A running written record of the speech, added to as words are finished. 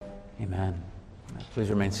Amen. Please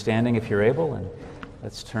remain standing if you're able, and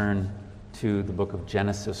let's turn to the book of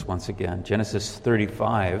Genesis once again. Genesis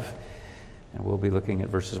 35, and we'll be looking at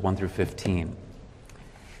verses 1 through 15.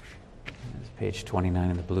 It's page 29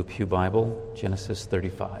 in the Blue Pew Bible, Genesis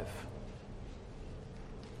 35.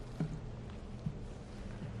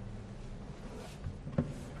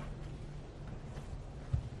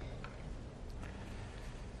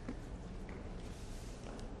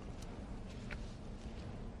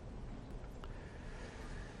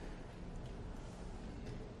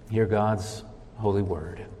 Hear God's holy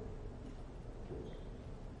word.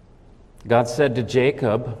 God said to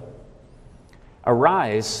Jacob,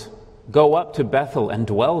 "Arise, go up to Bethel and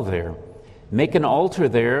dwell there. Make an altar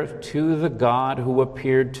there to the God who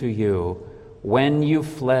appeared to you when you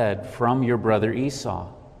fled from your brother Esau."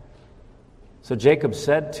 So Jacob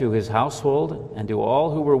said to his household and to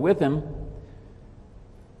all who were with him,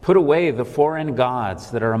 "Put away the foreign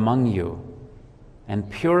gods that are among you, and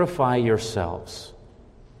purify yourselves,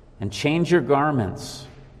 and change your garments.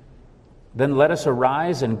 Then let us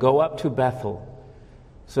arise and go up to Bethel,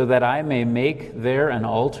 so that I may make there an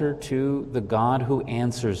altar to the God who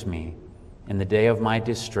answers me in the day of my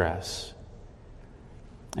distress,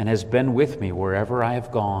 and has been with me wherever I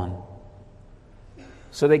have gone."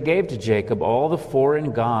 So they gave to Jacob all the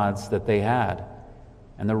foreign gods that they had,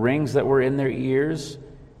 and the rings that were in their ears.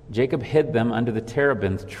 Jacob hid them under the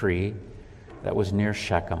terebinth tree that was near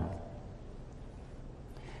Shechem.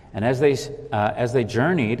 And as they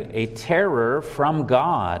journeyed, a terror from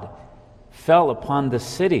God fell upon the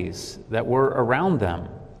cities that were around them,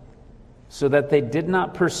 so that they did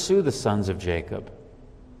not pursue the sons of Jacob.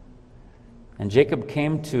 And Jacob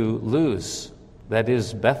came to Luz, that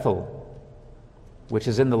is Bethel, which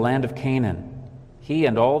is in the land of Canaan, he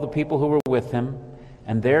and all the people who were with him,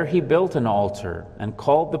 and there he built an altar and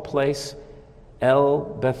called the place El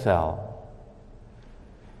Bethel,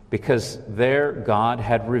 because there God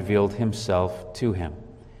had revealed himself to him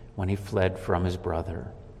when he fled from his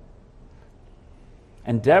brother.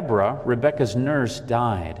 And Deborah, Rebekah's nurse,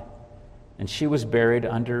 died, and she was buried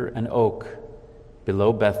under an oak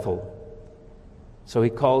below Bethel. So he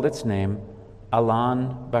called its name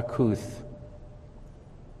Allon Bakuth.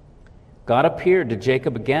 God appeared to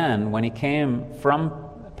Jacob again when he came from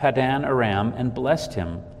Padan Aram and blessed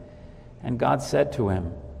him. And God said to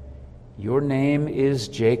him, "Your name is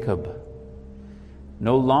Jacob.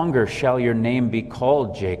 No longer shall your name be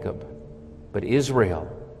called Jacob, but Israel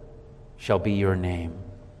shall be your name."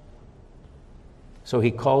 So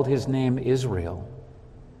he called his name Israel.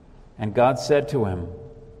 And God said to him,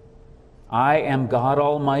 "I am God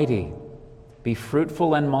Almighty. Be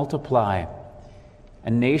fruitful and multiply.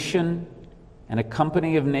 A nation and a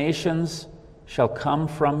company of nations shall come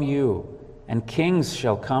from you, and kings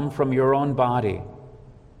shall come from your own body.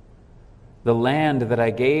 The land that I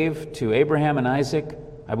gave to Abraham and Isaac,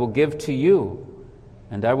 I will give to you,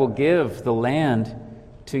 and I will give the land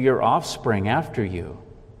to your offspring after you."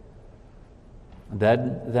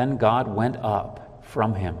 Then God went up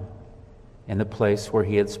from him in the place where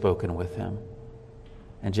he had spoken with him.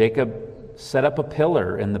 And Jacob set up a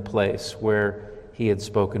pillar in the place where he had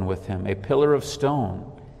spoken with him, a pillar of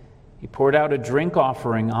stone. He poured out a drink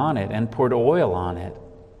offering on it and poured oil on it.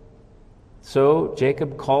 So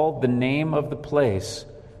Jacob called the name of the place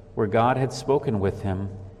where God had spoken with him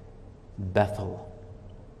Bethel.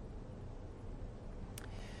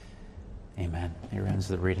 Amen. Here ends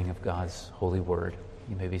the reading of God's holy word.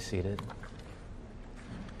 You may be seated.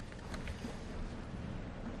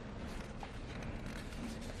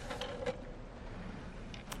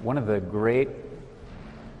 One of the great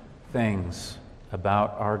things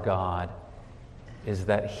about our God is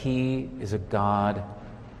that he is a God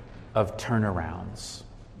of turnarounds.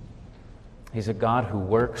 He's a God who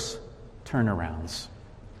works turnarounds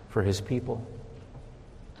for his people.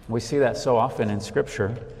 We see that so often in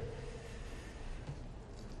Scripture.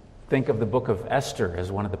 Think of the book of Esther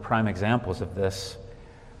as one of the prime examples of this.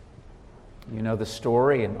 You know the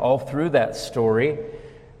story, and all through that story,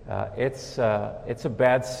 it's a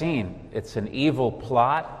bad scene. It's an evil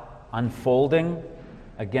plot unfolding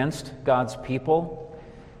against God's people.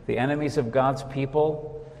 The enemies of God's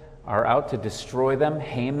people are out to destroy them.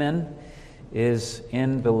 Haman is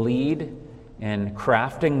in the lead in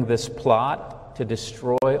crafting this plot to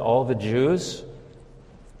destroy all the Jews.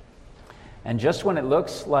 And just when it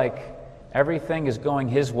looks like everything is going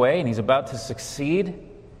his way and he's about to succeed,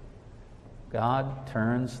 God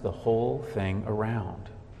turns the whole thing around.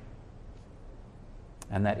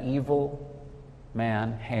 And that evil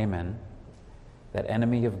man, Haman, that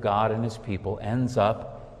enemy of God and his people, ends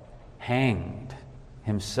up hanged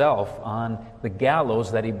himself on the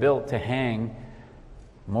gallows that he built to hang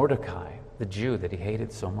Mordecai, the Jew that he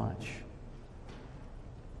hated so much.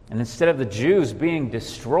 And instead of the Jews being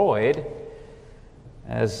destroyed,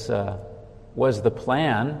 as was the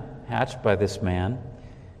plan hatched by this man,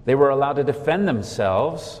 they were allowed to defend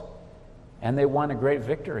themselves, and they won a great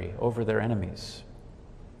victory over their enemies.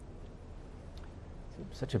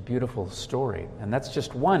 Such a beautiful story. And that's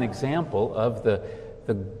just one example of the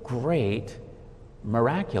great,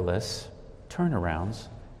 miraculous turnarounds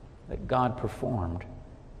that God performed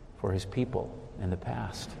for his people in the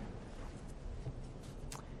past.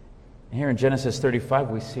 And here in Genesis 35,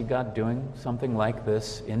 we see God doing something like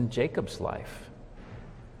this in Jacob's life.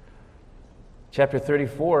 Chapter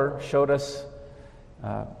 34 showed us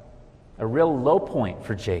a real low point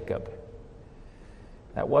for Jacob.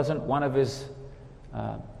 That wasn't one of his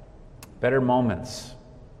better moments.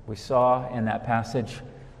 We saw in that passage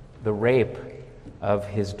the rape of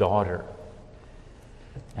his daughter.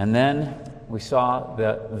 And then we saw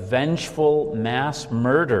the vengeful mass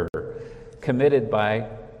murder committed by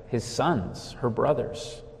his sons, her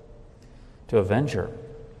brothers, to avenge her.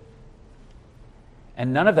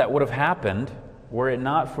 And none of that would have happened were it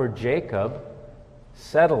not for Jacob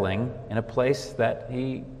settling in a place that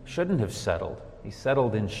he shouldn't have settled. He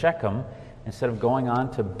settled in Shechem instead of going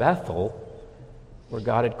on to Bethel, where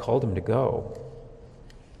God had called him to go.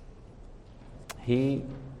 He,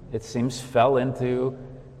 it seems, fell into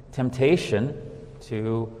temptation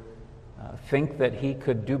to think that he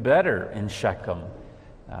could do better in Shechem.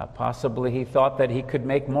 Possibly he thought that he could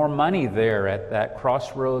make more money there at that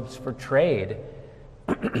crossroads for trade.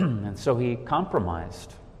 And so he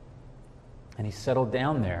compromised. And he settled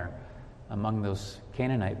down there among those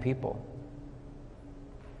Canaanite people.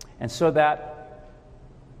 And so that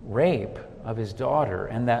rape of his daughter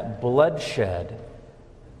and that bloodshed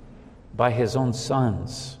by his own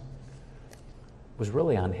sons was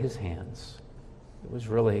really on his hands. It was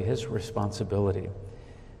really his responsibility.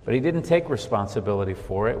 But he didn't take responsibility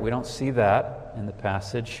for it. We don't see that in the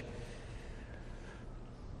passage.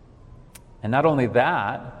 And not only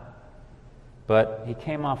that, but he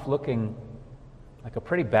came off looking like a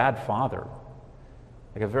pretty bad father,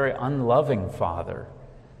 like a very unloving father,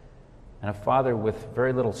 and a father with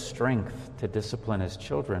very little strength to discipline his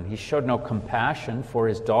children. He showed no compassion for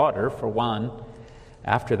his daughter, for one,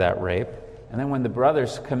 after that rape. And then when the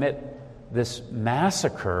brothers commit this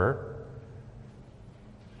massacre,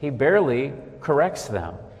 he barely corrects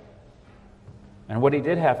them. And what he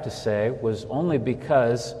did have to say was only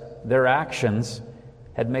because their actions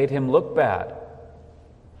had made him look bad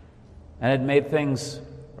and had made things,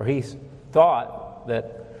 or he thought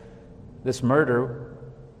that this murder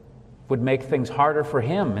would make things harder for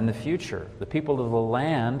him in the future. The people of the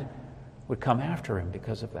land would come after him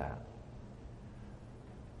because of that.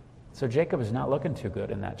 So Jacob is not looking too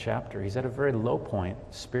good in that chapter. He's at a very low point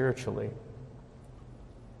spiritually.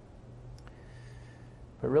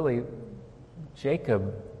 But really,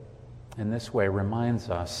 Jacob in this way reminds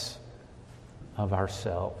us of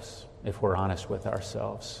ourselves, if we're honest with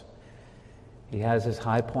ourselves. He has his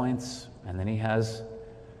high points, and then he has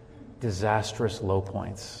disastrous low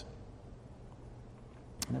points.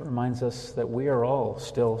 And it reminds us that we are all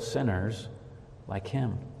still sinners like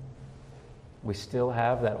him. We still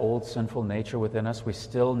have that old sinful nature within us. We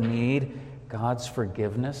still need God's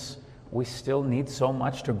forgiveness. We still need so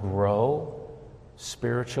much to grow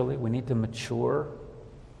spiritually. We need to mature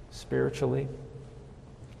spiritually.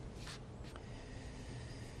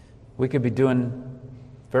 We could be doing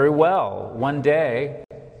very well one day,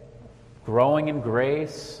 growing in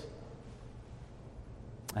grace,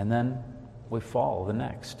 and then we fall the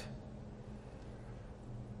next.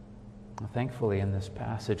 Thankfully, in this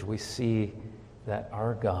passage, we see that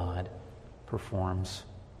our God performs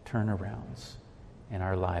turnarounds in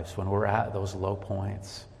our lives when we're at those low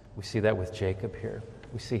points. We see that with Jacob here.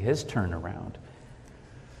 We see his turnaround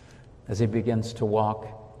as he begins to walk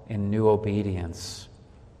in new obedience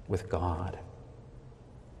with God.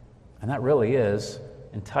 And that really is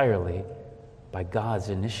entirely by God's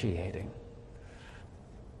initiating.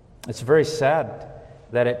 It's very sad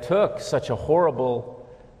that it took such a horrible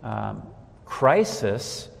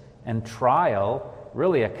crisis and trial,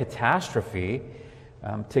 really a catastrophe,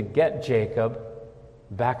 to get Jacob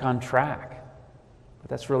back on track. But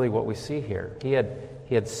that's really what we see here. He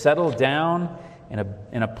had settled down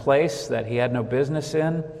in a place that he had no business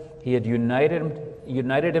in. He had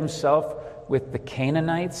united himself with the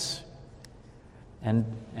Canaanites, and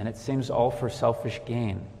it seems all for selfish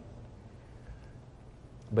gain.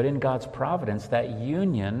 But in God's providence, that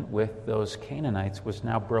union with those Canaanites was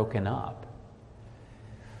now broken up.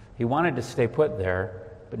 He wanted to stay put there,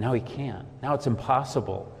 but now he can't. Now it's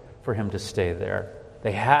impossible for him to stay there.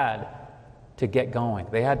 They had to get going.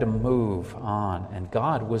 They had to move on, and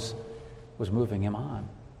God was moving him on.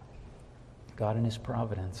 God in his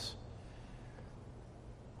providence.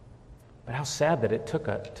 But how sad that it took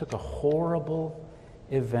a horrible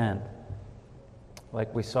event,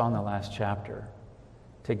 like we saw in the last chapter,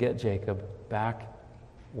 to get Jacob back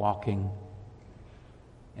walking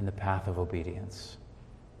in the path of obedience.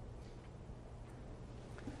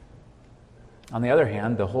 On the other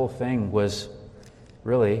hand, the whole thing was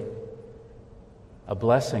really a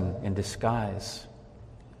blessing in disguise.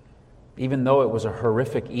 Even though it was a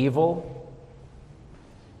horrific evil,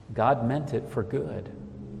 God meant it for good.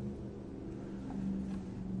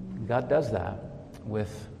 God does that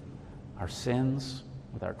with our sins,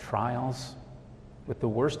 with our trials, with the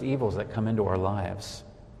worst evils that come into our lives.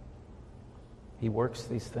 He works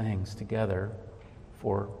these things together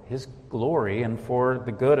for his glory and for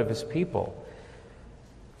the good of his people.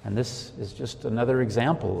 And this is just another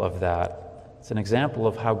example of that. It's an example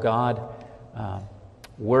of how God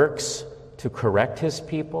works to correct his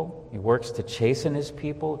people. He works to chasten his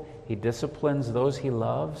people. He disciplines those he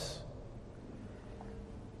loves.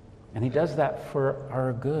 And he does that for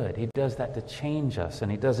our good. He does that to change us, and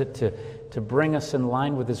he does it to bring us in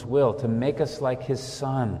line with his will, to make us like his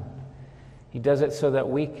Son. He does it so that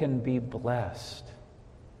we can be blessed.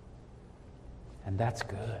 And that's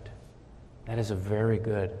good. That is a very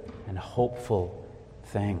good and hopeful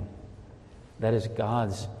thing. That is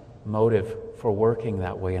God's motive for working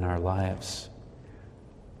that way in our lives.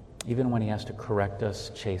 Even when he has to correct us,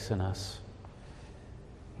 chasten us,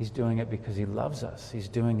 he's doing it because he loves us. He's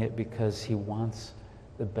doing it because he wants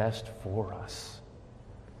the best for us.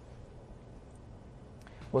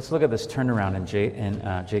 Let's look at this turnaround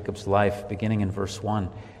in Jacob's life, beginning in verse 1.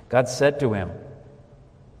 God said to him,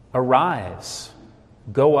 "Arise,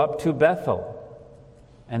 go up to Bethel,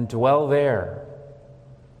 and dwell there.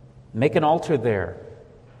 Make an altar there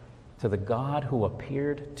to the God who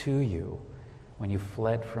appeared to you when you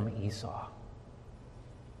fled from Esau."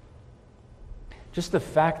 Just the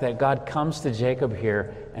fact that God comes to Jacob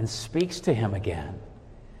here and speaks to him again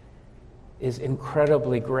is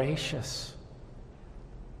incredibly gracious.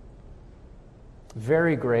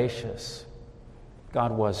 Very gracious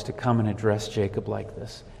God was to come and address Jacob like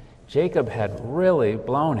this. Jacob had really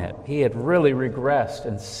blown it. He had really regressed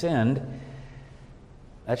and sinned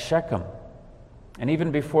at Shechem. And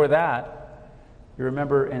even before that, you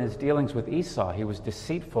remember in his dealings with Esau, he was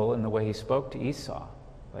deceitful in the way he spoke to Esau.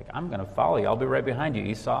 Like, "I'm going to follow you. I'll be right behind you,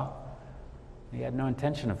 Esau." He had no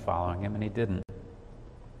intention of following him, and he didn't.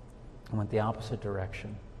 He went the opposite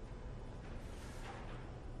direction.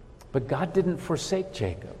 But God didn't forsake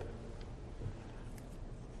Jacob,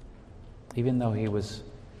 even though he was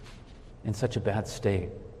in such a bad state.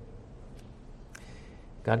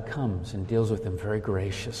 God comes and deals with him very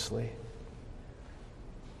graciously.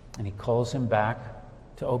 And he calls him back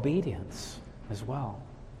to obedience as well.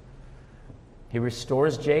 He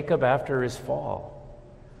restores Jacob after his fall.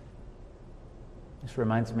 This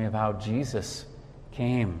reminds me of how Jesus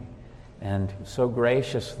came and so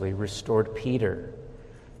graciously restored Peter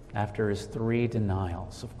after his 3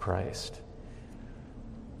 denials of Christ.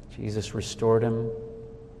 Jesus restored him,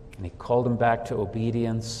 and he called him back to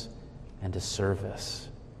obedience and to service.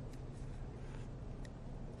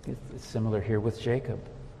 It's similar here with Jacob.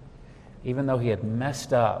 Even though he had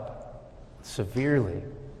messed up severely,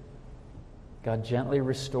 God gently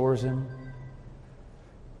restores him.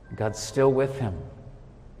 God's still with him,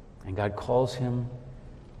 and God calls him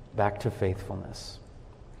back to faithfulness.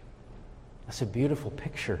 That's a beautiful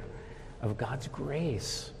picture of God's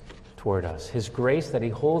grace toward us. His grace that he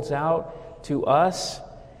holds out to us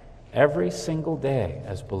every single day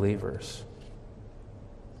as believers.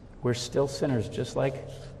 We're still sinners just like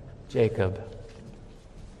Jacob.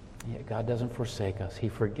 Yet God doesn't forsake us. He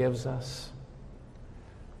forgives us.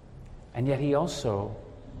 And yet he also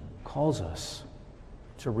calls us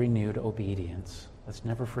to renewed obedience. Let's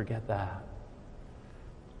never forget that.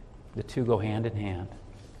 The two go hand in hand.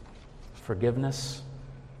 Forgiveness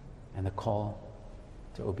and the call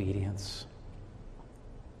to obedience.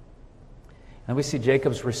 And we see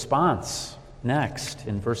Jacob's response next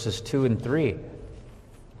in verses 2 and 3.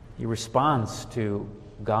 He responds to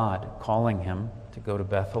God calling him to go to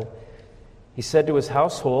Bethel. He said to his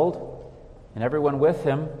household and everyone with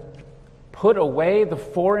him, "Put away the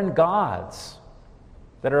foreign gods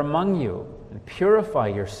that are among you and purify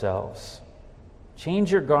yourselves.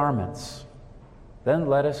 Change your garments. Then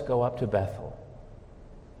let us go up to Bethel."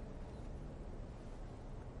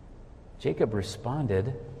 Jacob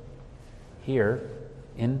responded here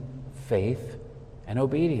in faith and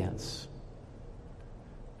obedience.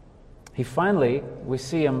 We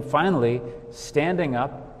see him finally standing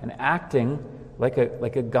up and acting like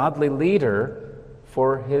a godly leader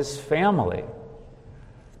for his family.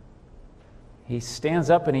 He stands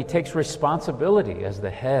up and he takes responsibility as the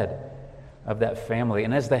head of that family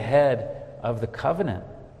and as the head of the covenant.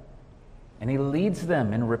 And he leads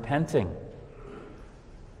them in repenting.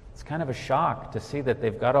 It's kind of a shock to see that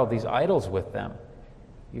they've got all these idols with them.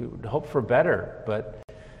 You'd hope for better, but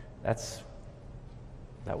that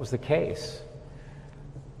was the case.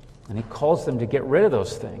 And he calls them to get rid of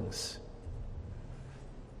those things.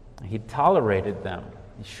 He tolerated them.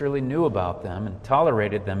 He surely knew about them and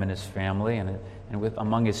tolerated them in his family and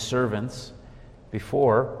among his servants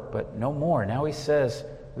before, but no more. Now he says,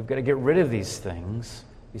 we've got to get rid of these things,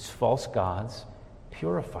 these false gods.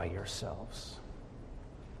 Purify yourselves.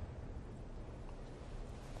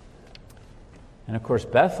 And of course,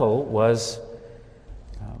 Bethel was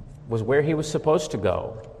where he was supposed to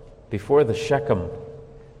go before the Shechem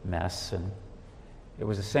mess. And it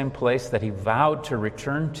was the same place that he vowed to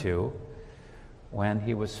return to when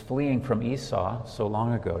he was fleeing from Esau so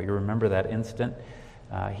long ago. You remember that instant?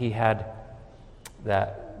 He had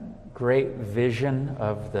that great vision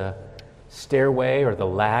of the stairway or the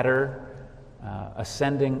ladder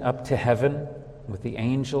ascending up to heaven with the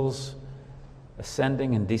angels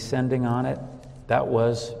ascending and descending on it. That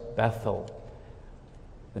was Bethel.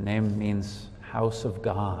 The name means house of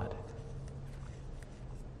God.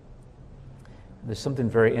 There's something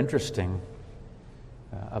very interesting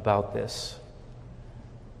about this.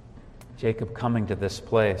 Jacob coming to this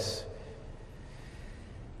place.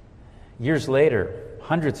 Years later,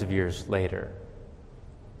 hundreds of years later,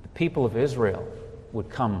 the people of Israel would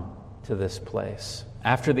come to this place.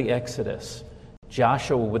 After the Exodus,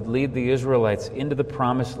 Joshua would lead the Israelites into the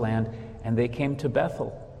promised land, and they came to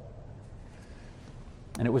Bethel.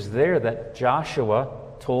 And it was there that Joshua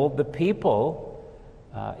told the people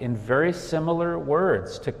in very similar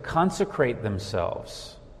words to consecrate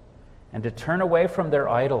themselves and to turn away from their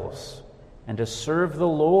idols and to serve the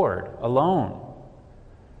Lord alone.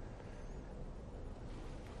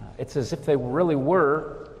 It's as if they really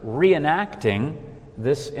were reenacting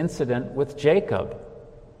this incident with Jacob.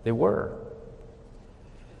 They were.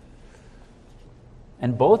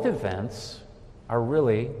 And both events are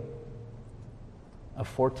really a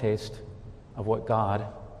foretaste of what God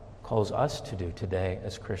calls us to do today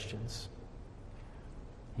as Christians.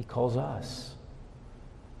 He calls us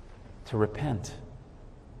to repent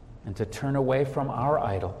and to turn away from our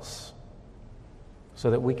idols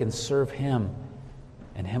so that we can serve Him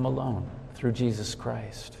and Him alone through Jesus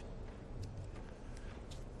Christ.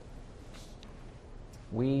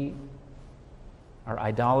 We are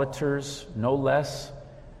idolaters no less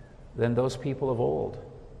than those people of old.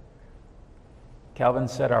 Calvin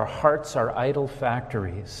said, our hearts are idol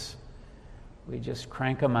factories. We just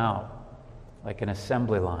crank them out like an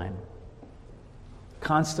assembly line,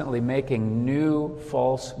 constantly making new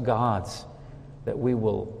false gods that we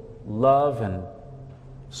will love and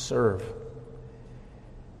serve.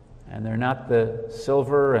 And they're not the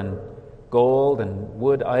silver and gold and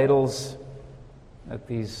wood idols that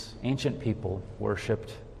these ancient people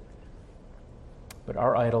worshipped, but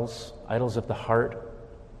our idols, idols of the heart,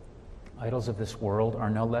 idols of this world, are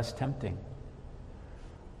no less tempting.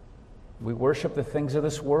 We worship the things of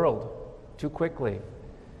this world too quickly.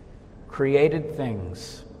 Created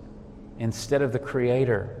things instead of the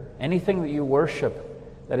Creator. Anything that you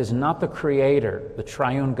worship that is not the Creator, the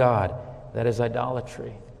triune God, that is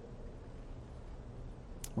idolatry.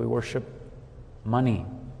 We worship money.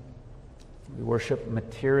 We worship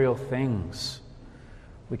material things.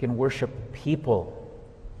 We can worship people.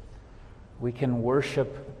 We can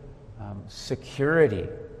worship security.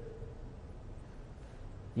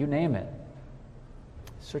 You name it.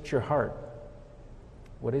 Search your heart.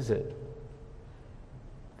 What is it?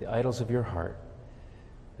 The idols of your heart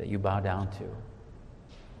that you bow down to.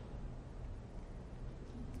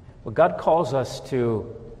 Well, God calls us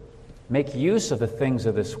to make use of the things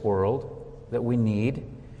of this world that we need.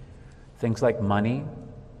 Things like money,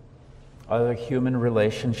 other human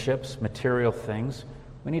relationships, material things.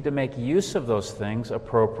 We need to make use of those things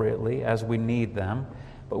appropriately as we need them,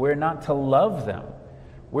 but we're not to love them.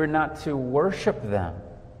 We're not to worship them.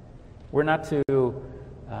 We're not to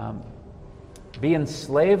be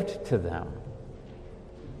enslaved to them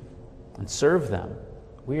and serve them.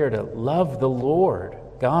 We are to love the Lord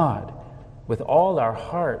God with all our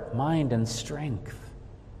heart, mind, and strength.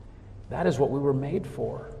 That is what we were made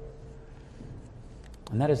for.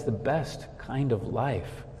 And that is the best kind of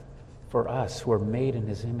life for us who are made in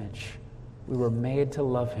His image. We were made to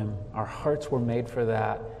love him. Our hearts were made for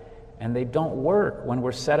that. And they don't work when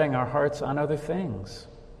we're setting our hearts on other things.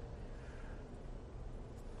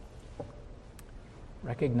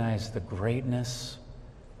 Recognize the greatness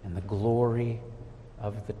and the glory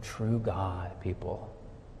of the true God, people.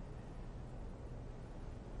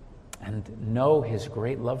 And know his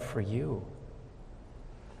great love for you.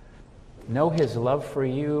 Know his love for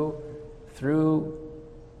you through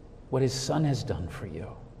what his Son has done for you.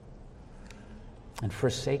 And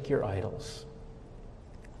forsake your idols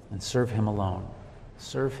and serve him alone.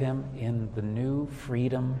 Serve him in the new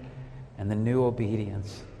freedom and the new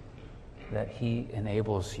obedience that he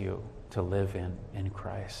enables you to live in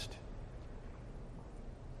Christ.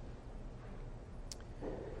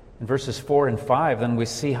 In verses 4 and 5, then we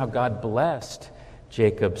see how God blessed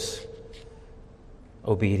Jacob's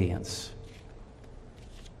obedience.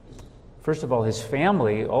 First of all, his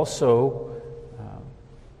family also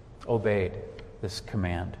obeyed this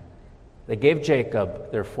command. They gave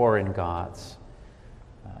Jacob their foreign gods,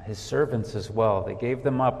 his servants as well. They gave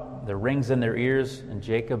them up, the rings in their ears, and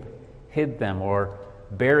Jacob hid them or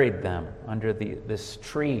buried them under this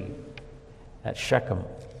tree at Shechem.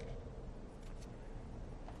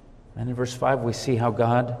 And in verse 5, we see how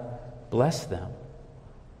God blessed them.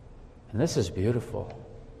 And this is beautiful.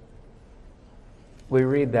 We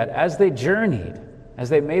read that as they journeyed, as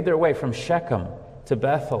they made their way from Shechem to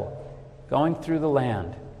Bethel, going through the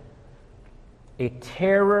land, a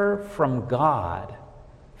terror from God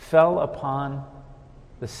fell upon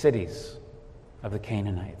the cities of the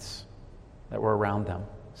Canaanites that were around them.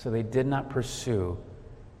 So they did not pursue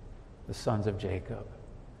the sons of Jacob.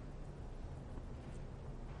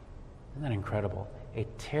 Isn't that incredible? A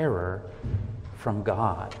terror from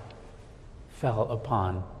God fell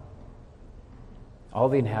upon all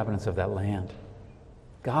the inhabitants of that land.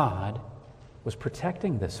 God was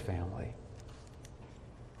protecting this family.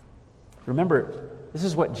 Remember, this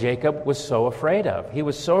is what Jacob was so afraid of. He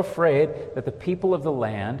was so afraid that the people of the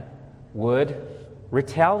land would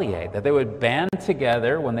retaliate, that they would band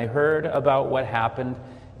together when they heard about what happened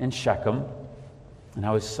in Shechem and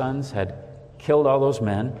how his sons had killed all those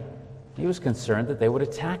men. He was concerned that they would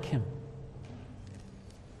attack him.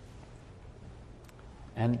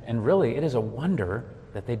 And really, it is a wonder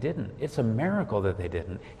that they didn't. It's a miracle that they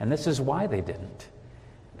didn't. And this is why they didn't.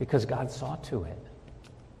 Because God saw to it.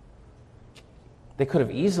 They could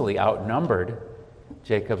have easily outnumbered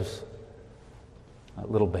Jacob's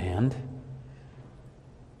little band.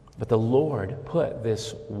 But the Lord put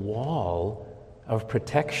this wall of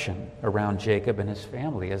protection around Jacob and his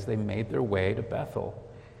family as they made their way to Bethel.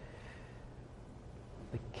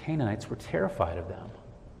 The Canaanites were terrified of them.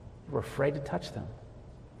 They were afraid to touch them.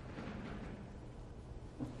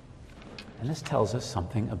 And this tells us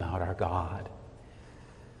something about our God.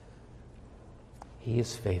 He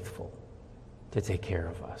is faithful to take care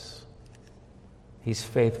of us. He's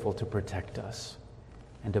faithful to protect us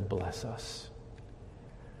and to bless us.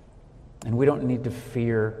 And we don't need to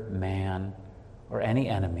fear man or any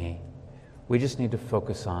enemy. We just need to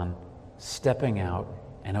focus on stepping out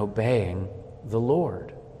and obeying the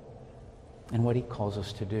Lord and what he calls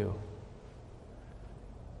us to do.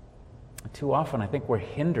 Too often, I think we're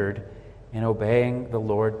hindered in obeying the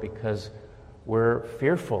Lord because we're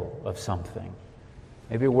fearful of something.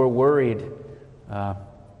 Maybe we're worried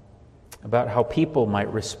about how people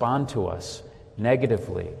might respond to us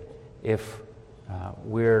negatively if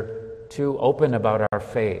we're too open about our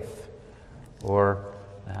faith or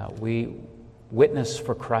we witness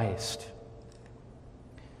for Christ.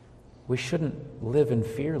 We shouldn't live in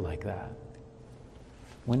fear like that.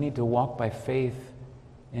 We need to walk by faith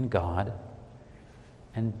in God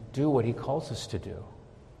and do what he calls us to do.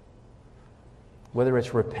 Whether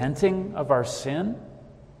it's repenting of our sin,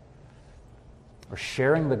 or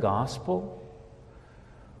sharing the gospel,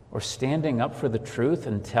 or standing up for the truth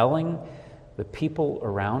and telling the people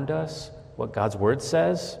around us what God's word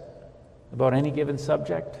says about any given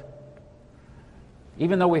subject,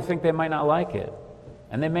 even though we think they might not like it,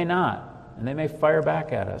 and they may not, and they may fire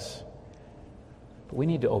back at us. But we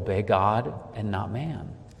need to obey God and not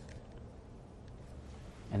man,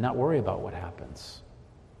 and not worry about what happens.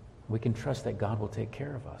 We can trust that God will take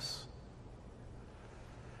care of us.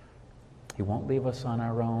 He won't leave us on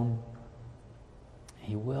our own.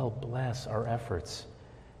 He will bless our efforts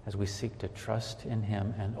as we seek to trust in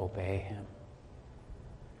him and obey him.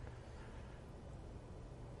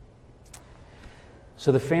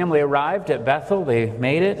 So the family arrived at Bethel. They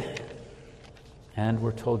made it. And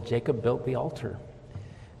we're told Jacob built the altar.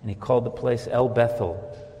 And he called the place El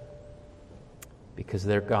Bethel, because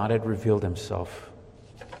there God had revealed himself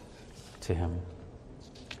to him.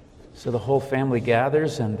 So the whole family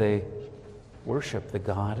gathers and they worship the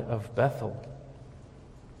God of Bethel.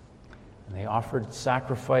 And they offered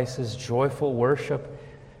sacrifices, joyful worship.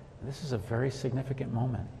 This is a very significant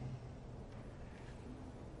moment.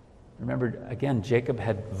 Remember, again, Jacob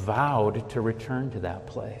had vowed to return to that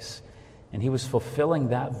place. And he was fulfilling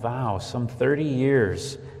that vow some 30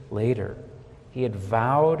 years later. He had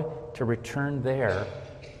vowed to return there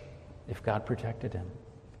if God protected him,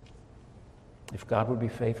 if God would be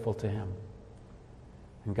faithful to him.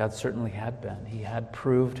 And God certainly had been. He had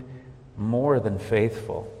proved more than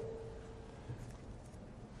faithful.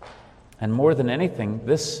 And more than anything,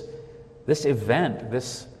 this event,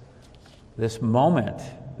 this moment,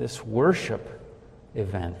 this worship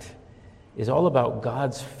event is all about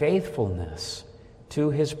God's faithfulness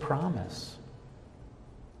to his promise.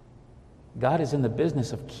 God is in the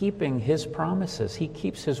business of keeping his promises. He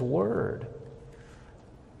keeps his word.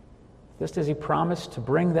 Just as he promised to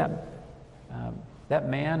bring that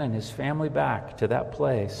man and his family back to that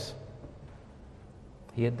place,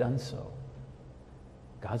 he had done so.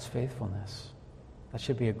 God's faithfulness. That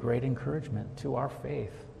should be a great encouragement to our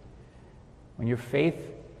faith. When your faith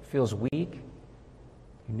feels weak,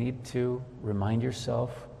 you need to remind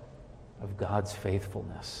yourself of God's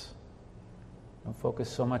faithfulness. Don't focus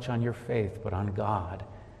so much on your faith, but on God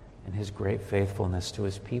and his great faithfulness to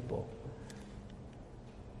his people.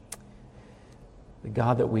 The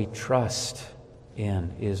God that we trust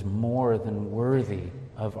in is more than worthy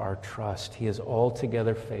of our trust. He is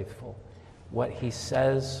altogether faithful. What he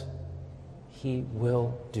says, he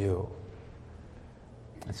will do.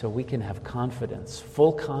 And so we can have confidence,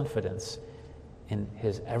 full confidence in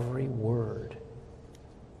his every word.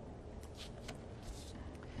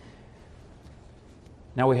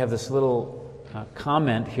 Now we have this little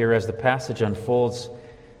comment here as the passage unfolds,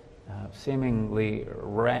 seemingly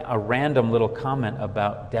a random little comment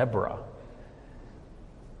about Deborah.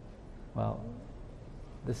 Well,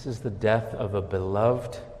 this is the death of a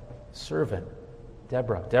beloved servant,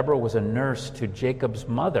 Deborah. Deborah was a nurse to Jacob's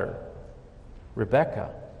mother,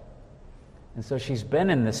 Rebekah. And so she's been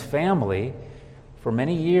in this family for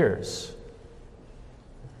many years.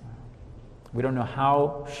 We don't know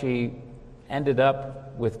how she ended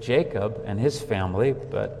up with Jacob and his family,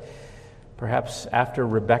 but perhaps after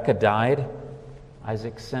Rebekah died,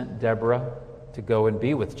 Isaac sent Deborah to go and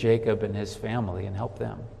be with Jacob and his family and help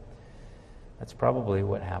them. That's probably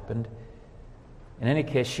what happened. In any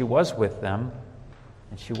case, she was with them,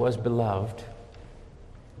 and she was beloved.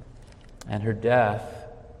 And her death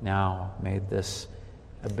now made this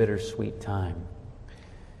a bittersweet time.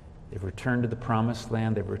 They've returned to the promised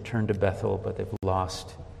land, they've returned to Bethel, but they've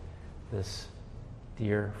lost this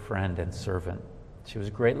dear friend and servant. She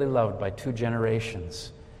was greatly loved by 2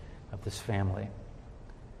 generations of this family.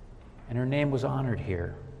 And her name was honored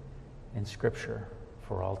here in Scripture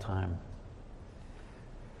for all time.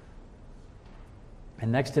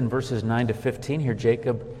 And next in verses 9 to 15 here,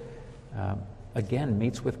 Jacob again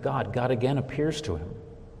meets with God. God again appears to him.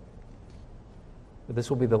 But this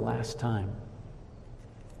will be the last time.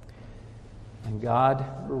 And God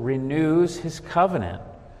renews his covenant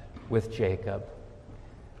with Jacob.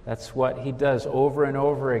 That's what he does over and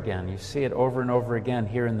over again. You see it over and over again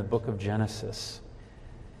here in the book of Genesis.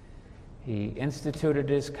 He instituted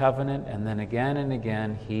his covenant, and then again and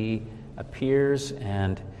again he appears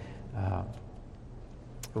and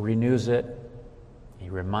renews it. He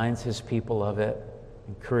reminds his people of it,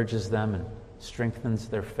 encourages them and strengthens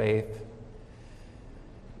their faith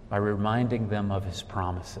by reminding them of his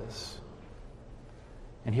promises.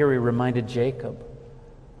 And here he reminded Jacob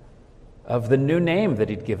of the new name that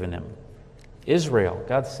he'd given him, Israel.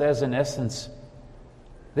 God says, in essence,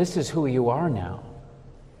 this is who you are now.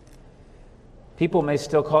 People may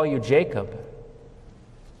still call you Jacob.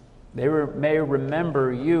 They may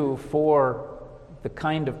remember you for the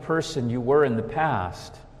kind of person you were in the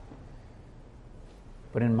past.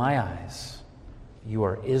 But in my eyes, you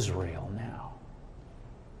are Israel now.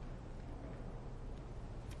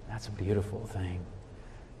 That's a beautiful thing.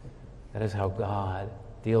 That is how God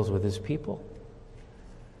deals with his people.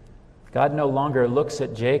 God no longer looks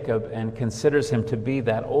at Jacob and considers him to be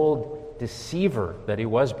that old deceiver that he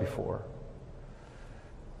was before.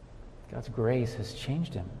 God's grace has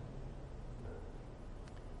changed him.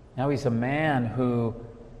 Now he's a man who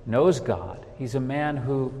knows God. He's a man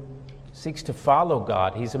who seeks to follow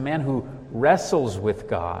God. He's a man who wrestles with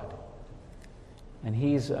God. And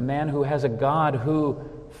he's a man who has a God who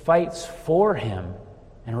fights for him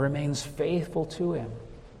and remains faithful to him.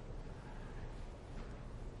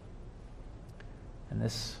 And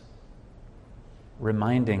this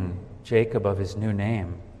reminding Jacob of his new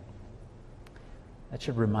name That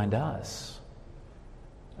should remind us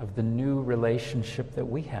of the new relationship that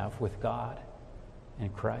we have with God in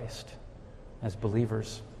Christ as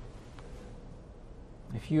believers.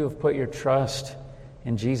 If you have put your trust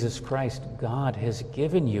in Jesus Christ, God has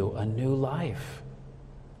given you a new life.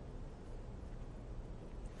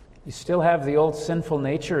 You still have the old sinful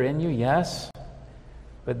nature in you, yes,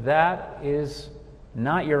 but that is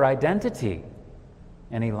not your identity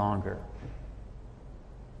any longer.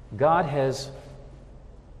 God has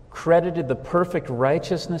credited the perfect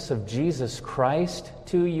righteousness of Jesus Christ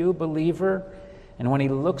to you, believer, and when he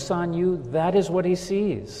looks on you, that is what he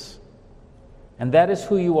sees. And that is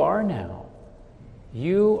who you are now.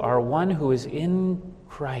 You are one who is in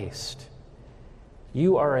Christ.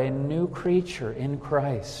 You are a new creature in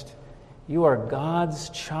Christ. You are God's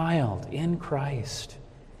child in Christ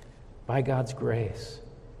by God's grace.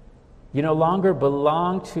 You no longer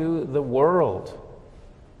belong to the world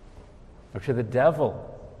or to the devil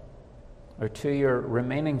or to your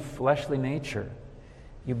remaining fleshly nature.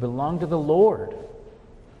 You belong to the Lord.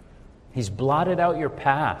 He's blotted out your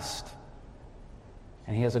past,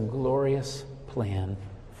 and he has a glorious plan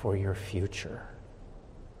for your future.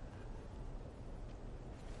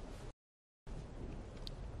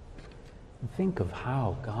 And think of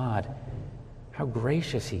how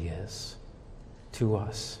gracious he is to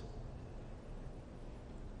us.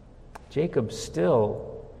 Jacob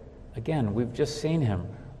still, again, we've just seen him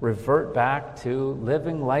revert back to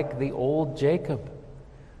living like the old Jacob,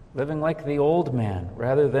 living like the old man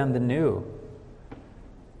rather than the new.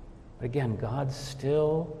 Again, God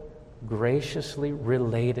still graciously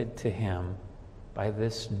related to him by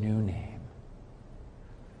this new name.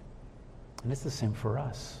 And it's the same for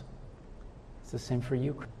us. It's the same for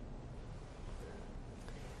you.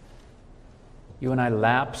 You and I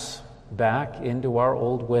lapse back into our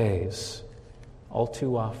old ways all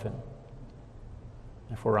too often.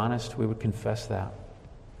 If we're honest, we would confess that.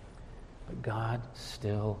 But God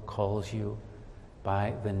still calls you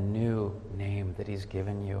by the new name that he's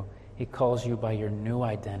given you. He calls you by your new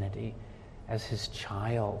identity as his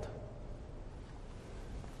child.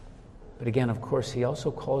 But again, of course, he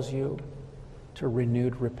also calls you to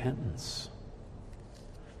renewed repentance.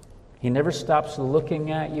 He never stops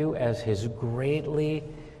looking at you as his greatly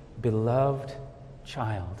beloved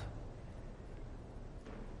child.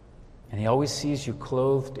 And he always sees you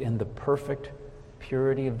clothed in the perfect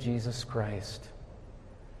purity of Jesus Christ.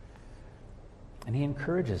 And he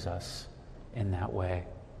encourages us in that way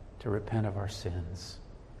to repent of our sins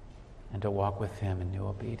and to walk with him in new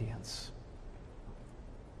obedience.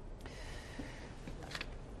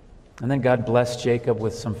 And then God blessed Jacob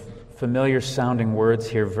with some familiar sounding words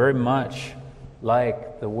here, very much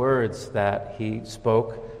like the words that he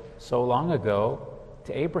spoke so long ago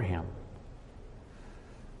to Abraham.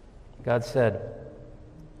 God said,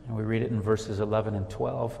 and we read it in verses 11 and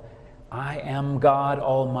 12, I am God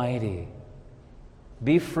Almighty.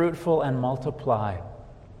 Be fruitful and multiply.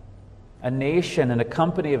 A nation and a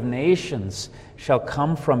company of nations shall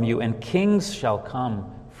come from you, and kings shall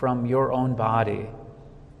come from your own body.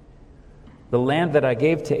 The land that I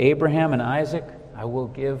gave to Abraham and Isaac, I will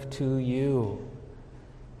give to you.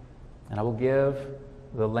 And I will give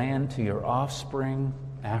the land to your offspring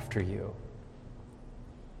after you.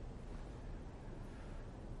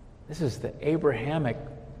 This is the Abrahamic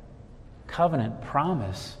covenant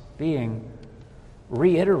promise being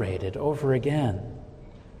reiterated over again.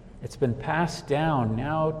 It's been passed down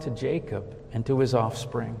now to Jacob and to his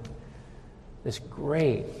offspring. This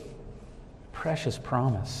great, precious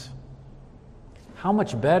promise. How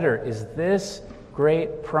much better is this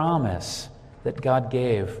great promise that God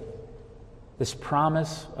gave, this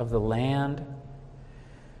promise of the land,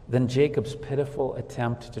 than Jacob's pitiful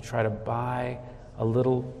attempt to try to buy a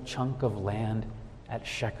little chunk of land at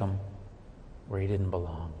Shechem where he didn't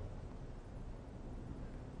belong?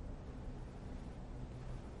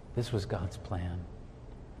 This was God's plan.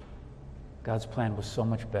 God's plan was so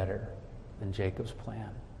much better than Jacob's plan.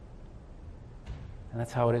 And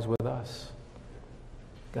that's how it is with us.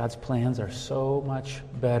 God's plans are so much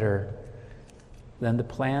better than the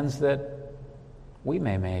plans that we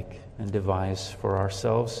may make and devise for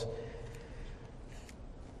ourselves.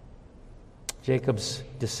 Jacob's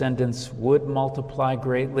descendants would multiply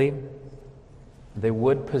greatly. They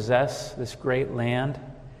would possess this great land.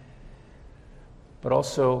 But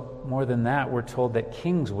also, more than that, we're told that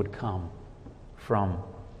kings would come from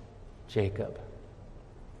Jacob.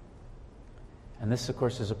 And this, of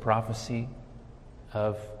course, is a prophecy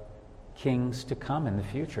of kings to come in the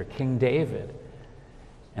future. King David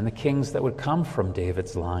and the kings that would come from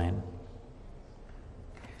David's line.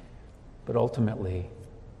 But ultimately,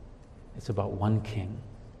 It's about one king.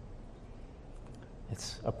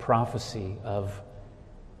 It's a prophecy of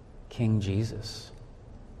King Jesus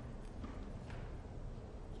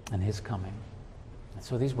and his coming. And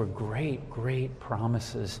so these were great, great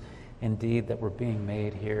promises indeed that were being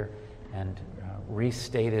made here and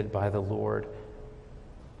restated by the Lord.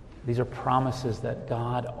 These are promises that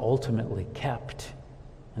God ultimately kept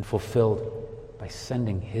and fulfilled by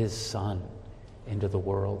sending his Son into the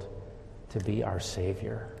world to be our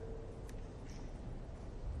Savior.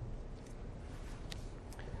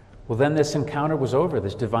 Well, then this encounter was over,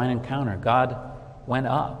 this divine encounter. God went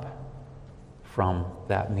up from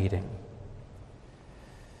that meeting.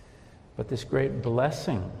 But this great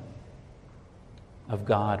blessing of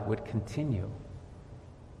God would continue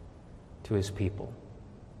to his people,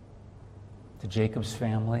 to Jacob's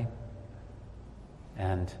family,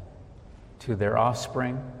 and to their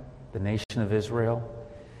offspring, the nation of Israel,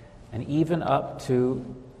 and even up to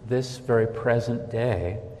this very present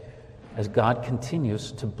day, as God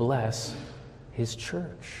continues to bless his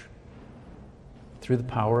church through the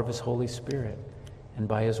power of his Holy Spirit and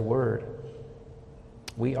by his word.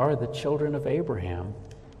 We are the children of Abraham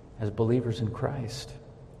as believers in Christ.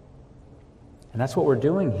 And that's what we're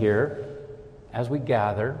doing here as we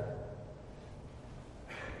gather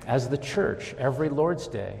as the church every Lord's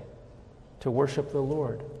Day to worship the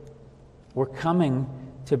Lord. We're coming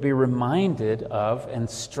to be reminded of and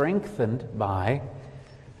strengthened by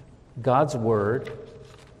God's word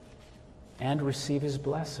and receive his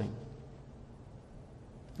blessing.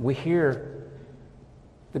 We hear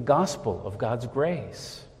the gospel of God's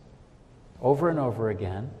grace over and over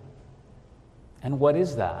again. And what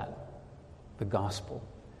is that? The gospel.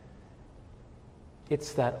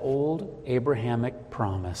 It's that old Abrahamic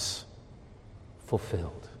promise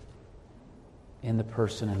fulfilled in the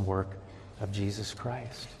person and work of Jesus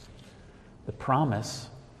Christ. The promise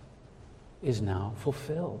is now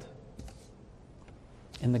fulfilled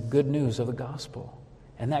in the good news of the gospel.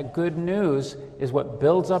 And that good news is what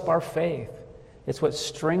builds up our faith. It's what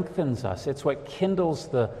strengthens us. It's what kindles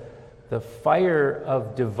the fire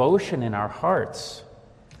of devotion in our hearts.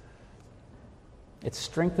 It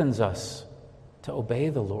strengthens us to obey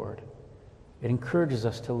the Lord. It encourages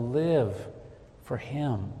us to live for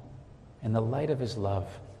him in the light of his love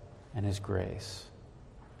and his grace.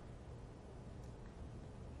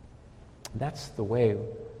 That's the way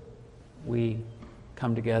we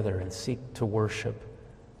come together and seek to worship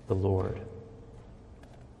the Lord.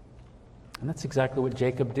 And that's exactly what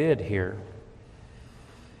Jacob did here.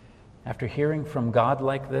 After hearing from God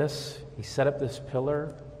like this, he set up this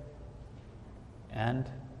pillar and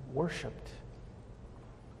worshiped.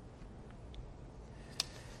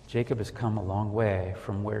 Jacob has come a long way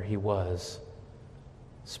from where he was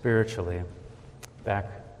spiritually back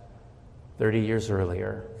 30 years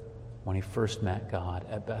earlier when he first met God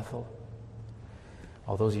at Bethel.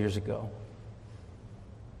 All those years ago.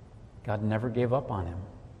 God never gave up on him.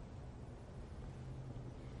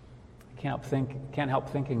 I can't help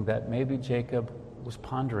thinking that maybe Jacob was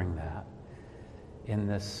pondering that in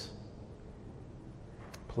this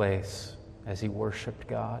place as he worshiped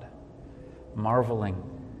God, marveling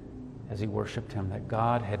as he worshiped him that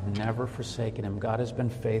God had never forsaken him. God has been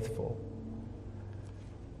faithful.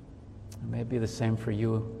 It may be the same for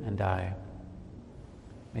you and I.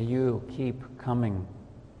 May you keep coming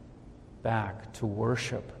back to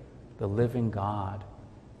worship the living God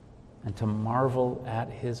and to marvel at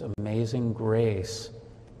his amazing grace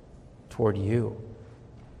toward you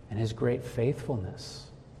and his great faithfulness,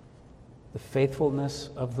 the faithfulness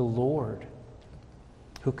of the Lord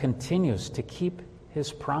who continues to keep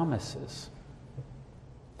his promises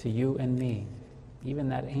to you and me, even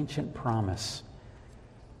that ancient promise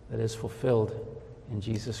that is fulfilled in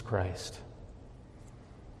Jesus Christ.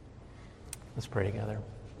 Let's pray together.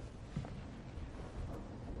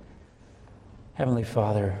 Heavenly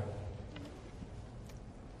Father,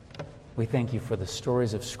 we thank you for the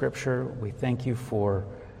stories of Scripture. We thank you for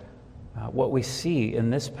what we see in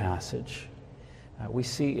this passage. We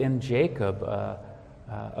see in Jacob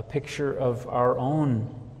a picture of our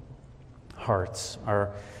own hearts,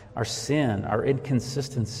 our sin, our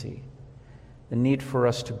inconsistency, the need for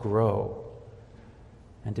us to grow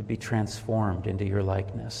and to be transformed into your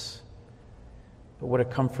likeness. But what a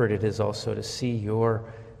comfort it is also to see your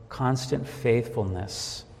constant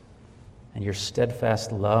faithfulness and your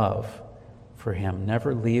steadfast love for him,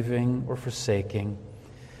 never leaving or forsaking.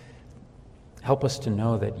 Help us to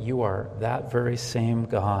know that you are that very same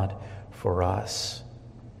God for us.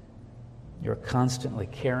 You're constantly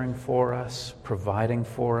caring for us, providing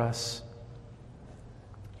for us.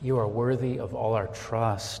 You are worthy of all our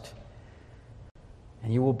trust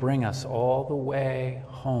And you will bring us all the way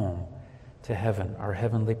home to heaven, our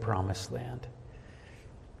heavenly promised land.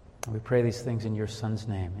 And we pray these things in your Son's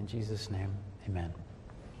name. In Jesus' name, amen.